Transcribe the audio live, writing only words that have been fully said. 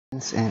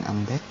And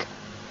I'm back,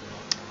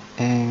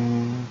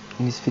 and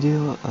in this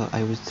video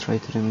I will try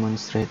to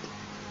demonstrate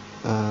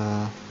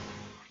how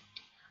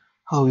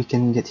we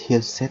can get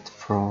Hillshade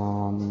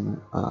from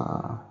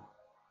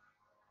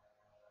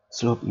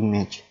slope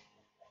image.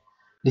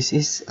 This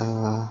is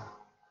a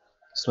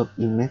slope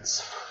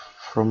image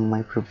from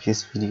my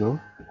previous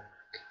video,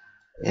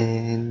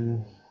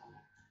 and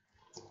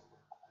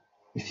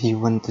if you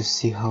want to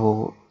see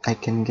how I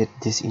can get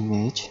this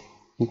image,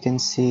 you can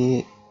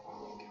see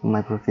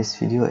my previous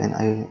video, and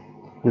I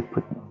will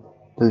put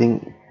the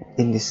link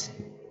in this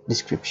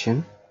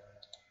description.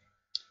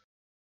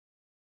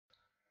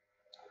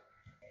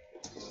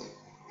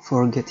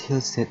 For get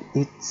Hillshade,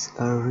 it's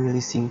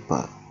really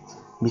simple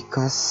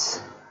because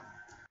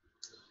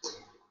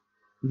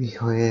we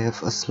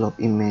have a slope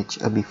image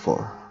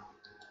before,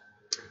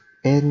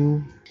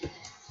 and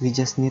we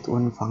just need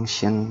one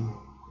function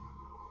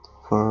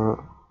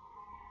for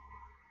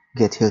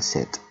get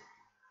Hillshade,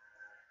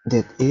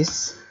 that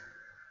is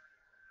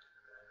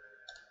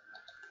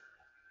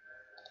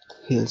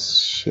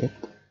Hillshade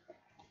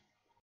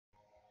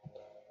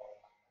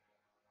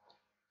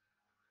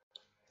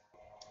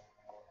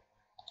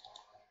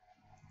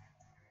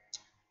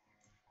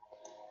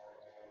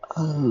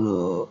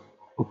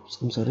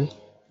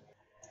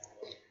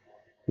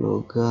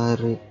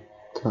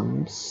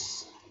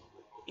logarithms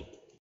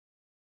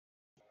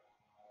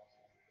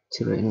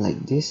terrain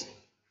like this.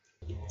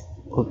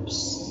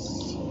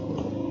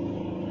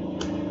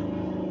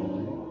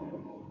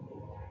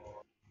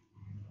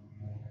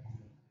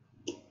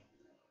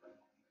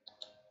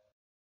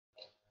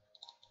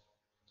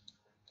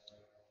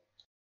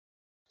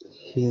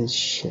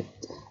 Hillshade.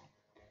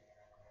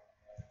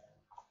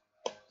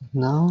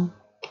 Now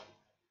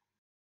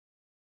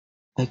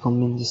I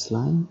comment this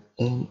line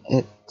and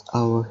add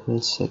our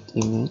Hillshade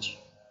image.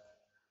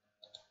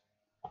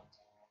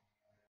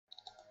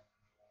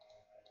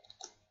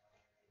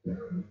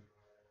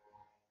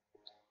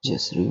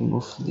 Just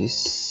remove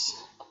this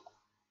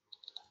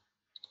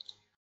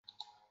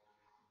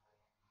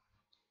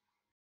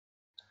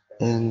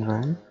and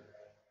run.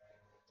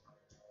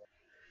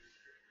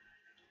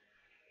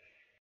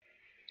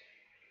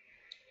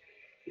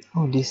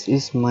 Oh, this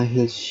is my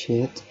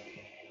Hillshade,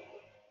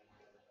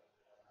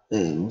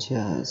 and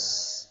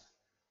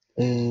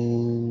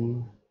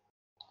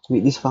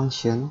with this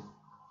function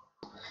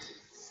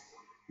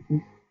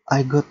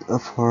I got a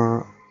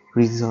 4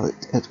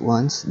 result at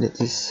once. That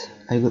is,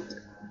 I got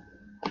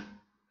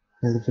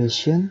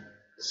elevation,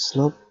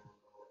 slope,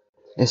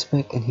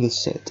 aspect, and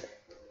Hillshade.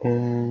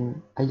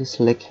 And I just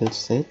select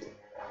Hillshade,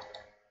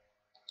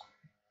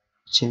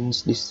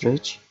 change the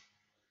stretch,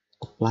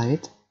 apply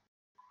it.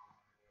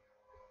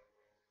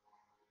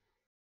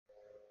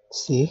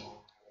 See,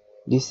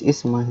 this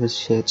is my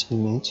Hillshade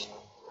image,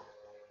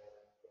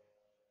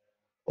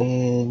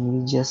 and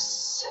we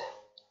just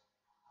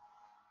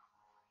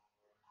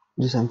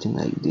do something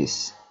like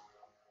this.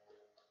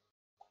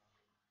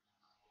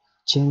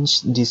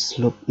 Change this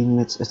slope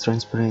image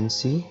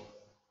transparency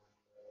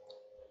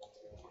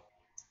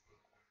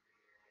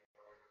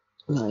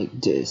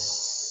like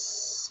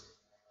this.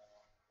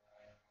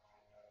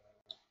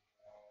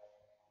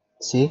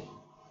 See,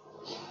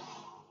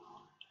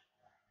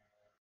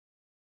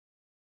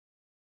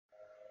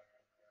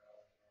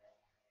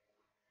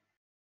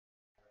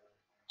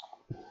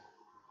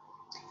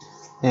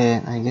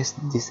 and I guess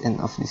this end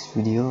of this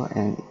video.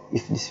 And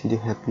if this video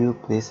helped you,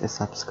 please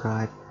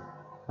subscribe,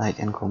 like,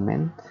 and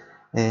comment,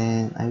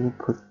 and I will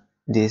put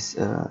this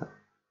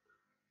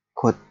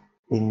code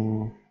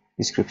in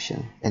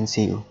description. And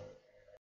see you.